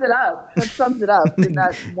 right? That sums it up in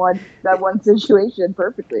that one situation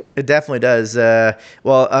perfectly. It definitely does.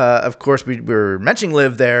 Of course, we were mentioning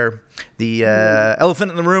LIV there. The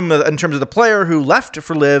elephant in the room in terms of the player who left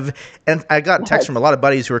for LIV. And I got texts from a lot of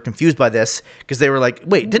buddies who were confused by this because they were like,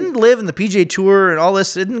 wait, didn't LIV and the PGA Tour and all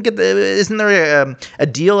this, isn't there a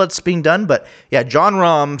deal that's being done? But yeah, John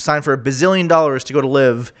Rahm signed for $1 bazillion to go to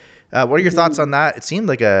LIV. What are your thoughts on that? It seemed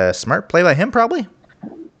like a smart play by him, probably.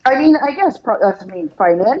 I mean, I guess,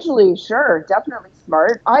 financially, sure, definitely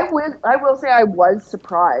smart. I will say I was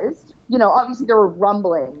surprised. Obviously there were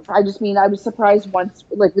rumblings. I was surprised once,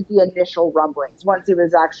 like with the initial rumblings. Once it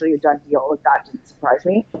was actually a done deal, like that didn't surprise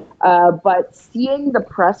me. But seeing the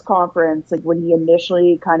press conference, like when he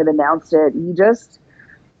initially kind of announced it,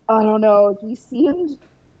 I don't know, he seemed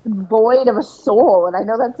void of a soul. And I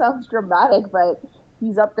know that sounds dramatic, but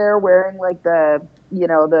he's up there wearing like the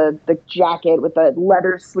jacket with the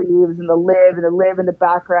leather sleeves and the LIV in the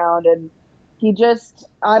background. And he just,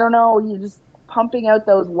 I don't know, he just pumping out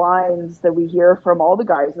those lines that we hear from all the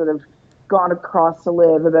guys that have gone across to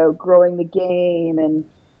live about growing the game and,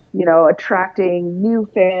 attracting new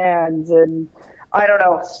fans and, I don't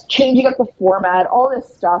know, changing up the format, all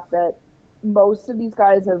this stuff that most of these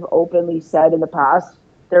guys have openly said in the past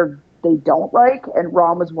they don't like. And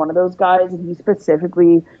Rom was one of those guys, and he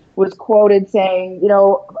specifically was quoted saying,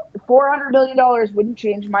 $400 million wouldn't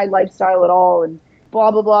change my lifestyle at all, and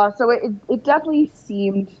blah, blah, blah. So it definitely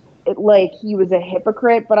seemed like he was a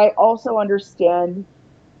hypocrite, but I also understand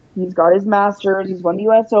he's got his Masters, he's won the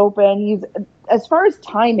U.S. Open. As far as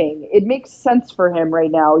timing, it makes sense for him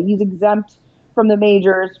right now. He's exempt from the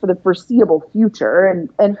majors for the foreseeable future,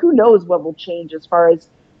 and who knows what will change as far as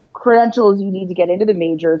credentials you need to get into the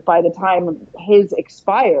majors by the time his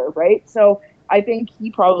expire, right? So I think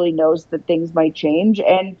he probably knows that things might change,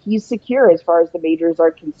 and he's secure as far as the majors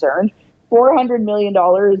are concerned. $400 million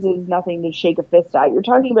is nothing to shake a fist at. You're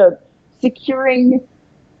talking about securing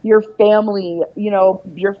your family,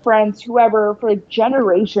 your friends, whoever, for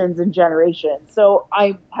generations and generations. So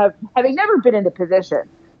having never been in the position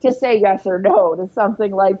to say yes or no to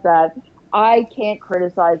something like that, I can't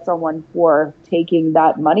criticize someone for taking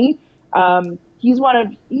that money. He's one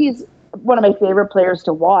of my favorite players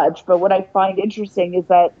to watch, but what I find interesting is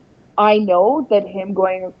that I know that him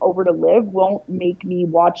going over to live won't make me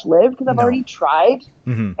watch live because I've already tried,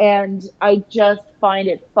 and I just find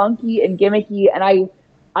it funky and gimmicky, and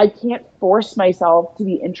I can't force myself to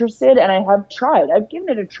be interested, and I have tried. I've given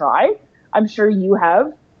it a try. I'm sure you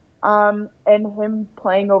have. And him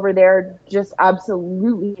playing over there just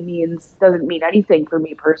absolutely doesn't mean anything for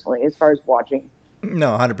me personally as far as watching.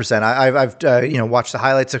 No, 100%. I've watched the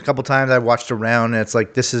highlights a couple times. I've watched around, and it's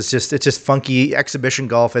like it's just funky exhibition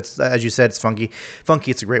golf. It's, as you said, it's funky.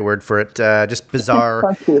 Funky, it's a great word for it. Just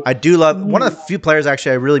bizarre. I do love one of the few players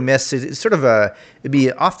actually I really miss. It's sort of it'd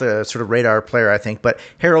be off the sort of radar player, I think, but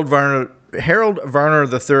Harold Varner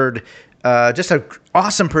III. Just an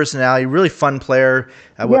awesome personality, really fun player.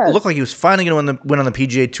 Looked like he was finally going to win on the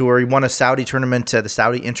PGA Tour. He won a Saudi tournament, the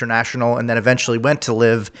Saudi International, and then eventually went to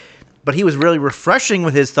live. But he was really refreshing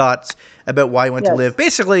with his thoughts about why he went to live.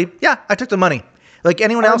 Basically, I took the money. Like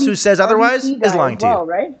anyone else who says otherwise is lying to you.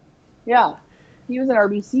 Right? Yeah. He was an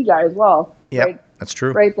RBC guy as well. Yeah, right? That's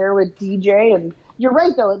true. Right there with DJ. And you're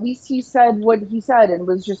right, though. At least he said what he said and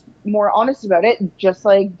was just more honest about it, just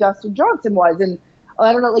like Dustin Johnson was. And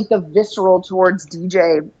I don't know, like the visceral towards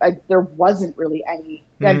DJ, there wasn't really any.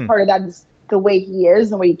 And part of that is the way he is,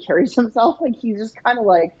 the way he carries himself. Like he's just kind of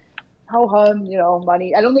like, ho-hum,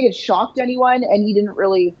 money. I don't think it shocked anyone, and he didn't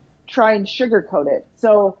really try and sugarcoat it.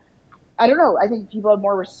 So I don't know. I think people have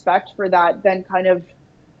more respect for that than kind of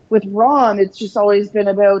with Rom. It's just always been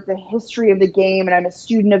about the history of the game, and I'm a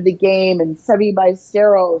student of the game, and Sevi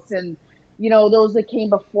Ballesteros, and those that came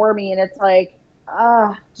before me. And it's like,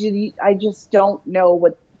 I just don't know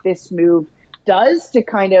what this move does to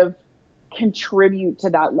kind of contribute to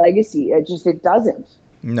that legacy. It doesn't.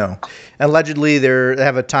 No. Allegedly, they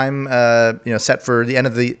have a time set for the end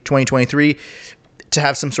of the 2023 to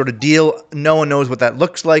have some sort of deal. No one knows what that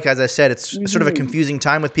looks like. As I said, it's sort of a confusing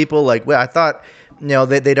time with people. Like, well, I thought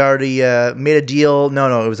they'd already made a deal.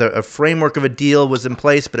 No, it was a framework of a deal was in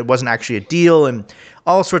place, but it wasn't actually a deal, and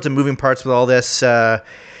all sorts of moving parts with all this. And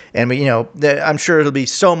I'm sure it'll be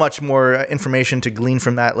so much more information to glean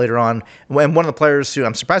from that later on. And one of the players who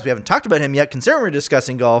I'm surprised we haven't talked about him yet, considering we're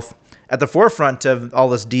discussing golf, at the forefront of all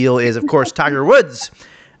this deal is, of course, Tiger Woods.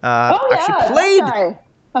 Actually played.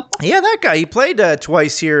 That guy. He played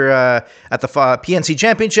twice here at the PNC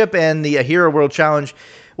Championship and the Hero World Challenge.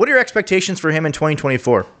 What are your expectations for him in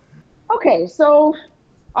 2024? Okay, so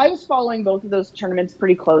I was following both of those tournaments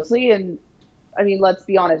pretty closely, and I mean, let's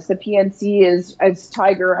be honest, the PNC is, as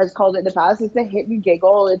Tiger has called it in the past, it's a hit and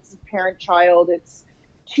giggle. It's parent-child. It's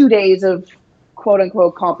 2 days of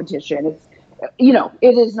quote-unquote competition. It's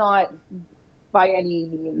it is not by any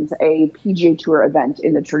means a PGA Tour event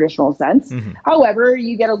in the traditional sense. However,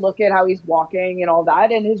 you get a look at how he's walking and all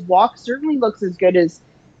that, and his walk certainly looks as good as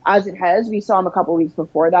it has. We saw him a couple weeks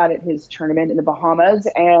before that at his tournament in the Bahamas,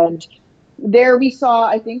 and there we saw,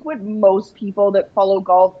 I think, what most people that follow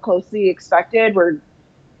golf closely expected were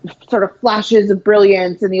sort of flashes of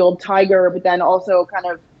brilliance in the old Tiger, but then also kind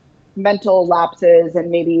of mental lapses and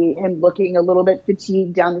maybe him looking a little bit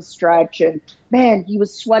fatigued down the stretch. And man, he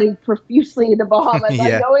was sweating profusely in the Bahamas.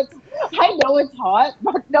 I know it's hot,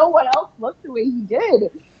 but no one else looked the way he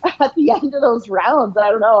did at the end of those rounds.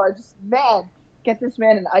 I don't know. I just, get this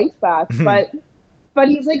man an ice bath. But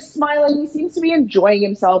he's like smiling. He seems to be enjoying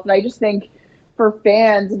himself. And I just think for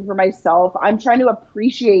fans and for myself, I'm trying to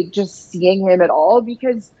appreciate just seeing him at all,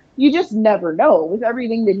 because you just never know with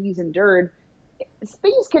everything that he's endured.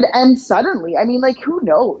 things could end suddenly. I mean, like, who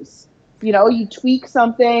knows? You know, you tweak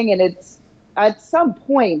something and it's at some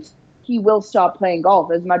point he will stop playing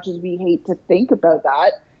golf. As much as we hate to think about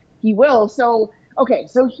that, he will. So, okay,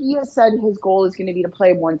 so he has said his goal is going to be to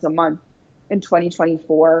play once a month in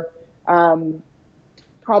 2024.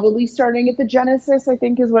 Probably starting at the Genesis, I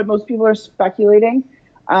think, is what most people are speculating.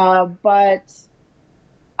 But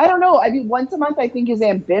I don't know. I mean, once a month I think is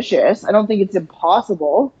ambitious. I don't think it's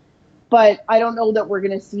impossible. But I don't know that we're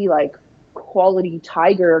going to see like quality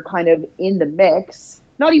Tiger kind of in the mix.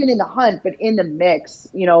 Not even in the hunt, but in the mix,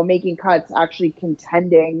 you know, making cuts, actually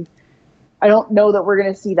contending. I don't know that we're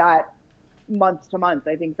going to see that month to month.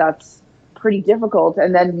 I think that's pretty difficult.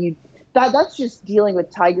 And then that's just dealing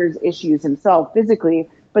with Tiger's issues himself physically.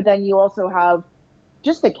 But then you also have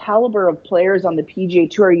just the caliber of players on the PGA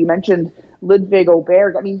Tour. You mentioned Ludwig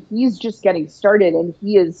Oberg. I mean, he's just getting started, and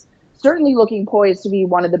he is certainly looking poised to be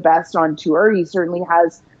one of the best on tour. He certainly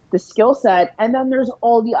has the skill set. And then there's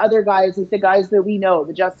all the other guys, like the guys that we know,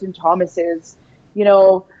 the Justin Thomases, you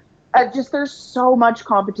know, there's so much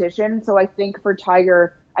competition. So I think for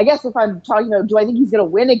Tiger, I guess if I'm talking about, do I think he's going to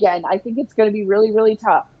win again? I think it's going to be really, really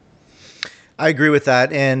tough. I agree with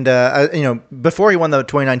that. And, you know, before he won the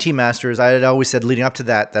 2019 Masters, I had always said leading up to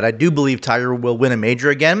that I do believe Tiger will win a major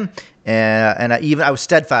again. And I was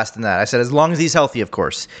steadfast in that. I said, as long as he's healthy, of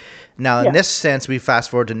course. Now, in this sense, we fast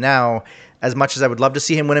forward to now, as much as I would love to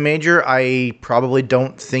see him win a major, I probably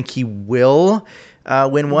don't think he will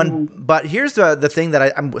win one. But here's the thing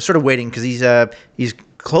that I'm sort of waiting, because he's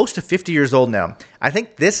close to 50 years old now. I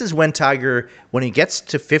think this is when Tiger, when he gets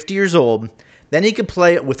to 50 years old, then he could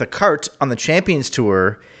play with a cart on the Champions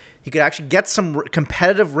Tour. He could actually get some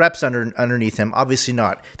competitive reps underneath him. Obviously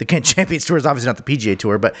not. The Champions Tour is obviously not the PGA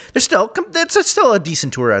Tour, but there's still a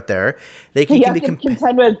decent tour out there. He can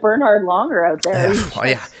contend with Bernhard Langer out there.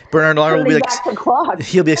 Bernhard Langer will be like,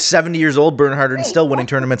 he'll be 70 years old, Bernhard, and still winning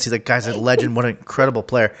tournaments. He's like, guy's a legend. What an incredible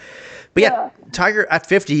player. But yeah, Tiger at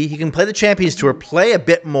 50, he can play the Champions Tour, play a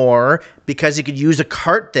bit more because he could use a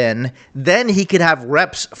cart then. Then he could have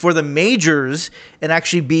reps for the majors and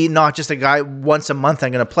actually be not just a guy once a month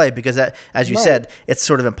I'm going to play, because that, as you said, it's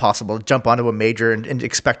sort of impossible to jump onto a major and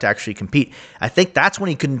expect to actually compete. I think that's when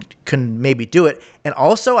he can maybe do it. And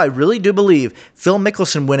also, I really do believe Phil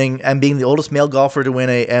Mickelson winning and being the oldest male golfer to win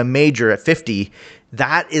a major at 50,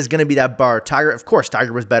 that is going to be that bar. Tiger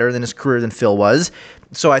was better in his career than Phil was.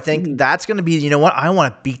 So I think that's going to be, you know what, I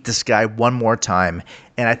want to beat this guy one more time.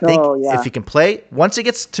 And I think if he can play, once he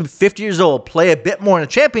gets to 50 years old, play a bit more in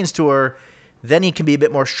the Champions Tour, then he can be a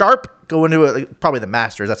bit more sharp, go into probably the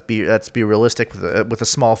Masters. Let's be realistic with a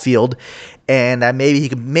small field. And maybe he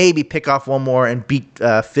can pick off one more and beat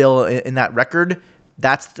Phil in that record.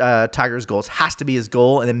 That's Tiger's goal. It has to be his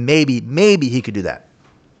goal. And then maybe he could do that.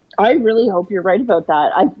 I really hope you're right about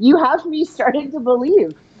that. You have me starting to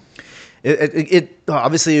believe. It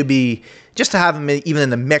obviously would be, just to have him even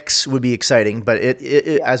in the mix would be exciting, but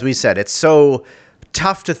as we said, it's so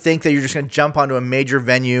tough to think that you're just going to jump onto a major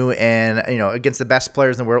venue and, you know, against the best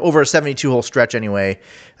players in the world over a 72-hole stretch anyway,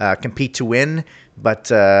 compete to win.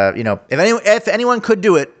 But you know, if anyone could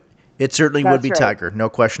do it, it certainly would be Tiger. No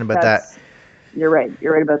question about that. You're right.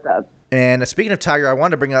 You're right about that. And speaking of Tiger, I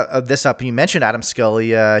wanted to bring this up. You mentioned Adam Scully.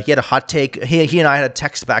 He had a hot take. He and I had a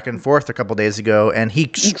text back and forth a couple days ago, and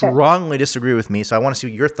he strongly disagreed with me. So I want to see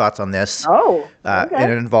your thoughts on this.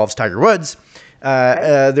 And it involves Tiger Woods.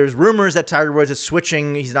 There's rumors that Tiger Woods is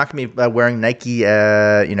switching. He's not going to be wearing Nike,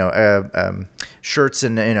 shirts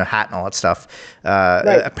and hat and all that stuff.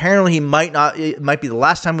 Apparently, he might not. It might be the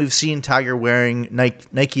last time we've seen Tiger wearing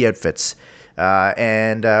Nike outfits. What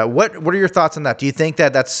are your thoughts on that? Do you think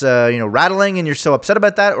that that's rattling and you're so upset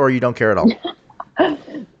about that, or you don't care at all?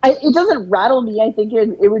 It doesn't rattle me. I think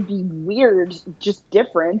it would be weird, just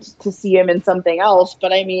different to see him in something else.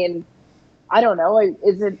 But I mean, I don't know.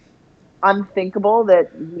 Is it unthinkable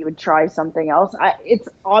that he would try something else? It's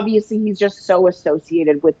obviously he's just so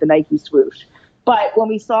associated with the Nike swoosh. But when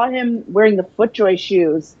we saw him wearing the FootJoy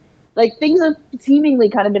shoes, like, things have seemingly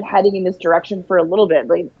kind of been heading in this direction for a little bit.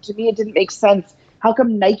 Like, to me, it didn't make sense. How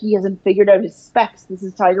come Nike hasn't figured out his specs? This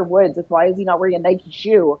is Tiger Woods. Like, why is he not wearing a Nike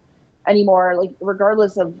shoe anymore? Like,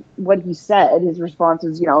 regardless of what he said, his response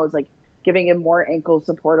was, is like giving him more ankle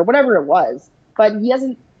support or whatever it was. But he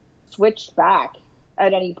hasn't switched back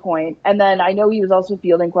at any point. And then I know he was also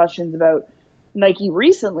fielding questions about Nike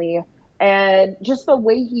recently. And just the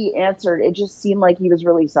way he answered, it just seemed like he was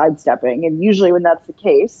really sidestepping. And usually when that's the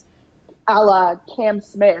case, a la Cam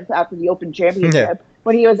Smith after the Open Championship,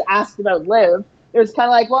 when he was asked about Liv, it was kind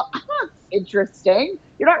of like, well, that's interesting.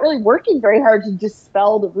 You're not really working very hard to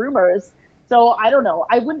dispel the rumors. So I don't know.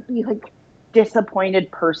 I wouldn't be like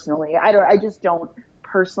disappointed personally. I just don't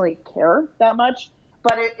personally care that much,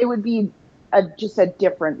 but it would be just a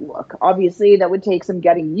different look. Obviously, that would take some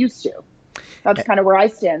getting used to. That's kind of where I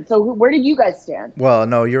stand. So where did you guys stand? Well,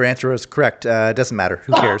 no, your answer was correct. It doesn't matter.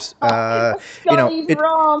 Who cares? Scully's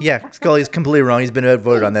wrong. Yeah, Scully's completely wrong. He's been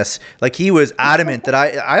outvoted on this. Like, he was adamant that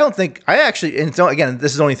I don't think, I actually, and so again,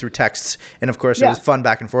 this is only through texts, and of course it was fun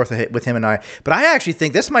back and forth with him and I, but I actually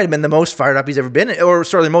think this might have been the most fired up he's ever been, or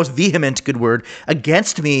sort of the most vehement, good word,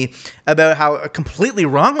 against me about how completely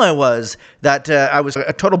wrong I was, that I was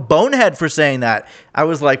a total bonehead for saying that. I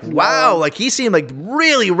was like, wow, like he seemed like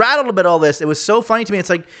really rattled about all this. It was so funny to me. It's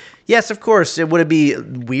like, yes, of course, would it be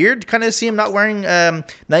weird kind of to see him not wearing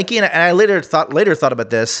Nike? And I later thought about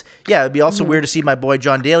this. Yeah, it'd be also weird to see my boy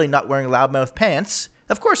John Daly not wearing loudmouth pants.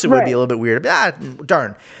 Of course, it would be a little bit weird.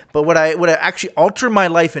 Darn. But would I actually alter my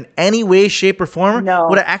life in any way, shape, or form? No.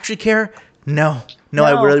 Would I actually care? No,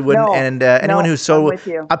 I really wouldn't. No, and anyone who's so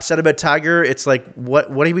upset about Tiger, it's like, what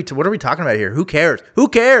are we talking about here? Who cares?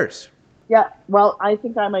 Yeah, well, I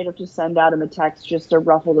think I might have to send Adam a text just to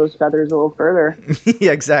ruffle those feathers a little further.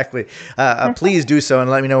 Yeah, exactly. Please do so and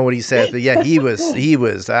let me know what he says. But yeah, he was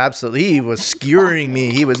skewering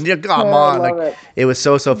me. He was, come on, like it was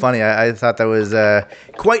so funny. I thought that was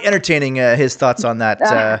quite entertaining. His thoughts on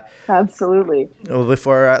that. Absolutely. Well,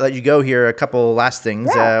 before I let you go here, a couple last things.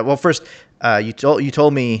 Yeah. Well, first, you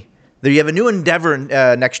told me that you have a new endeavor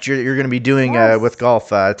next year that you're going to be doing with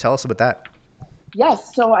golf. Tell us about that.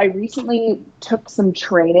 Yes, so I recently took some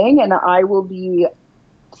training, and I will be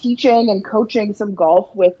teaching and coaching some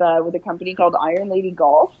golf with a company called Iron Lady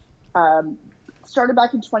Golf. Started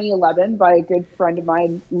back in 2011 by a good friend of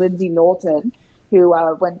mine, Lindsay Knowlton, who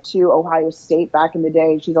went to Ohio State back in the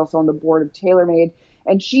day. She's also on the board of TaylorMade,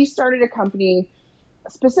 and she started a company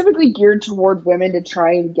specifically geared toward women to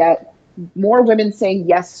try and get more women saying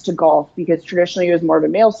yes to golf, because traditionally it was more of a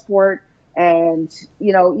male sport. And,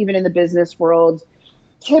 even in the business world,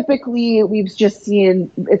 typically we've just seen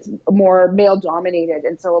it's more male dominated.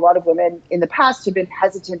 And so a lot of women in the past have been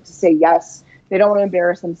hesitant to say yes. They don't want to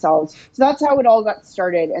embarrass themselves. So that's how it all got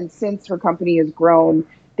started. And since her company has grown,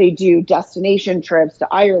 they do destination trips to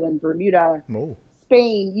Ireland, Bermuda,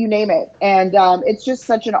 Spain, you name it. And it's just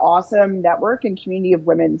such an awesome network and community of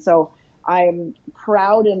women. So I'm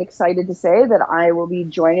proud and excited to say that I will be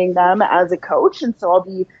joining them as a coach. And so I'll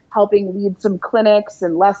be helping lead some clinics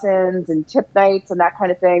and lessons and tip nights and that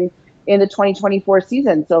kind of thing in the 2024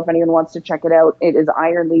 season. So if anyone wants to check it out, it is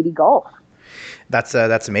Iron Lady Golf. That's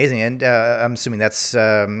amazing. And I'm assuming that's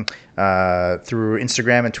through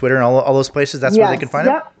Instagram and Twitter and all those places. That's where they can find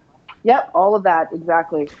it? Yep, all of that.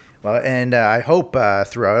 Exactly. Well, and I hope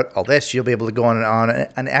throughout all this, you'll be able to go on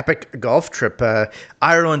an epic golf trip.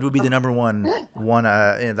 Ireland would be the number one.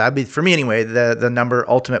 That'd be, for me anyway, the number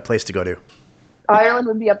ultimate place to go to. Ireland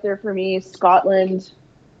would be up there for me. Scotland,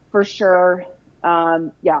 for sure.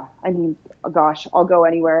 Yeah, I mean, gosh, I'll go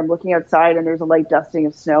anywhere. I'm looking outside and there's a light dusting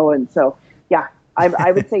of snow. And so, yeah,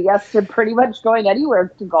 I would say yes to pretty much going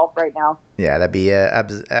anywhere to golf right now. Yeah, that'd be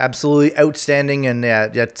absolutely outstanding. And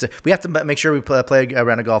we have to make sure we play a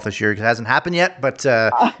round of golf this year, because it hasn't happened yet. But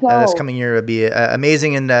this coming year would be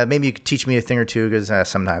amazing. And maybe you could teach me a thing or two, because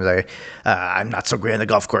sometimes I'm not so great on the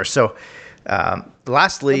golf course. So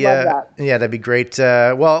lastly, that'd be great.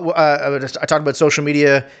 I talked about social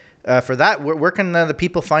media for that. Where can the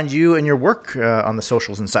people find you and your work on the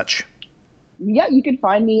socials and such? Yeah, you can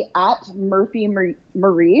find me at Murphy Marie,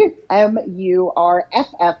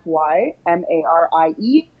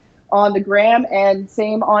 MurFFyMarie on the gram, and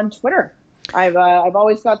same on Twitter. I've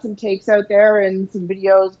always got some takes out there and some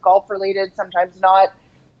videos, golf related, sometimes not,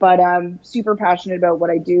 but I'm super passionate about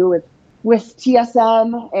what I do with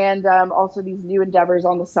TSM and also these new endeavors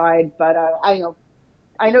on the side. But I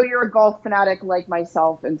know you're a golf fanatic like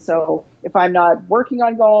myself, and so if I'm not working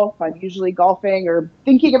on golf, I'm usually golfing or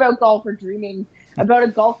thinking about golf or dreaming about a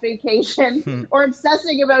golf vacation or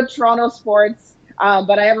obsessing about Toronto sports.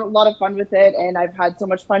 But I have a lot of fun with it, and I've had so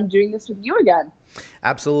much fun doing this with you again.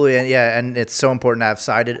 Absolutely, and it's so important to have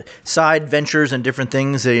side ventures and different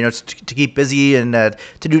things, to keep busy and to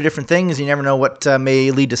do different things. You never know what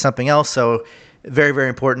may lead to something else. So very, very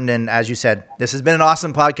important. And as you said, this has been an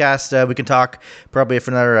awesome podcast. We can talk probably for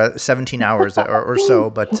another 17 hours or so.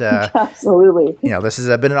 But absolutely, this has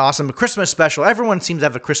been an awesome Christmas special. Everyone seems to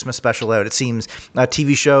have a Christmas special out. It seems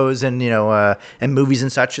TV shows and and movies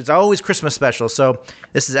and such. It's always Christmas special. So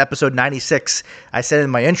this is episode 96. I said in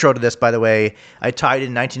my intro to this, by the way, I tied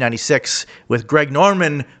in 1996 with Greg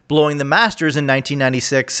Norman blowing the Masters in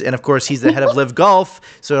 1996, and of course he's the head of Live Golf,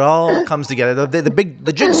 so it all comes together.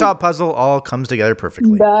 The jigsaw puzzle all comes together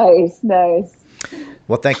perfectly. Nice.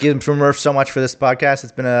 Well, thank you, Murph, so much for this podcast.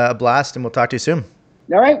 It's been a blast, and we'll talk to you soon.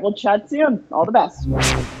 All right, we'll chat soon. All the best.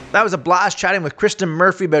 That was a blast chatting with Kristen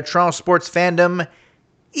Murphy about Toronto sports fandom,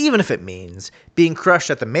 even if it means being crushed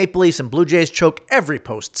at the Maple Leafs and Blue Jays choke every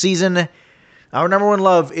postseason. Our number one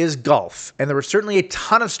love is golf, and there were certainly a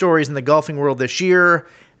ton of stories in the golfing world this year,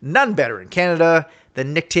 none better in Canada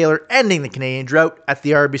than Nick Taylor ending the Canadian drought at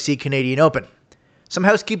the RBC Canadian Open. Some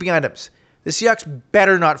housekeeping items. The Seahawks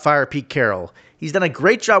better not fire Pete Carroll. He's done a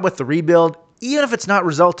great job with the rebuild, even if it's not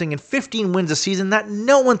resulting in 15 wins a season that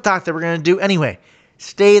no one thought they were going to do anyway.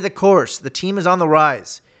 Stay the course. The team is on the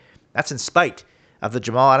rise. That's in spite of the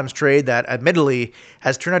Jamal Adams trade that, admittedly,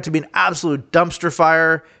 has turned out to be an absolute dumpster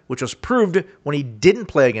fire, which was proved when he didn't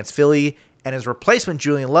play against Philly, and his replacement,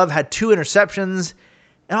 Julian Love, had 2 interceptions.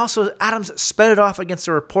 And also, Adams sped it off against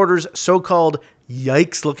the reporter's so-called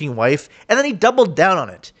yikes-looking wife, and then he doubled down on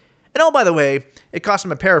it. And oh, by the way, it cost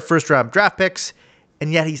him a pair of first-round draft picks,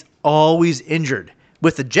 and yet he's always injured.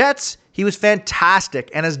 With the Jets, he was fantastic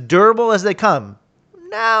and as durable as they come.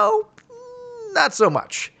 Now, not so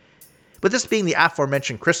much. With this being the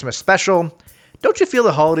aforementioned Kristen'mas special, don't you feel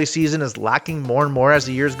the holiday season is lacking more and more as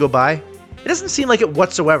the years go by? It doesn't seem like it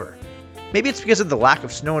whatsoever. Maybe it's because of the lack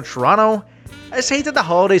of snow in Toronto. I just hate that the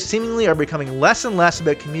holidays seemingly are becoming less and less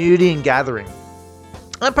about community and gathering.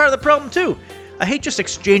 I'm part of the problem too. I hate just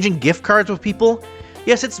exchanging gift cards with people.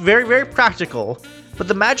 Yes, it's very, very practical, but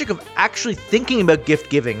the magic of actually thinking about gift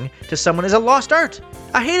giving to someone is a lost art.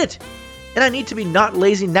 I hate it. And I need to be not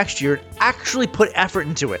lazy next year and actually put effort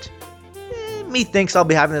into it. Methinks I'll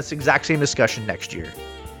be having this exact same discussion next year.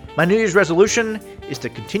 My New Year's resolution is to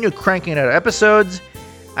continue cranking out episodes.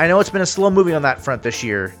 I know it's been a slow moving on that front this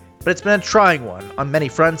year, but it's been a trying one on many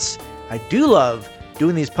fronts. I do love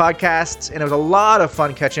doing these podcasts, and it was a lot of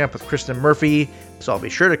fun catching up with Kristen Murphy, so I'll be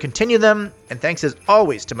sure to continue them, and thanks as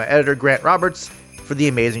always to my editor Grant Roberts for the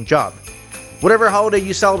amazing job. Whatever holiday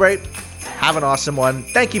you celebrate, have an awesome one.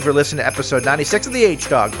 Thank you for listening to episode 96 of the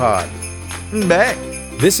H-Dog Pod.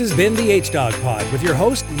 Bang! This has been the H-Dog Pod with your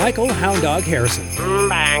host, Michael Hound Dog Harrison.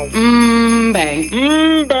 Bang.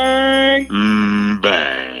 Bang. Bang.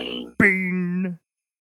 Bang.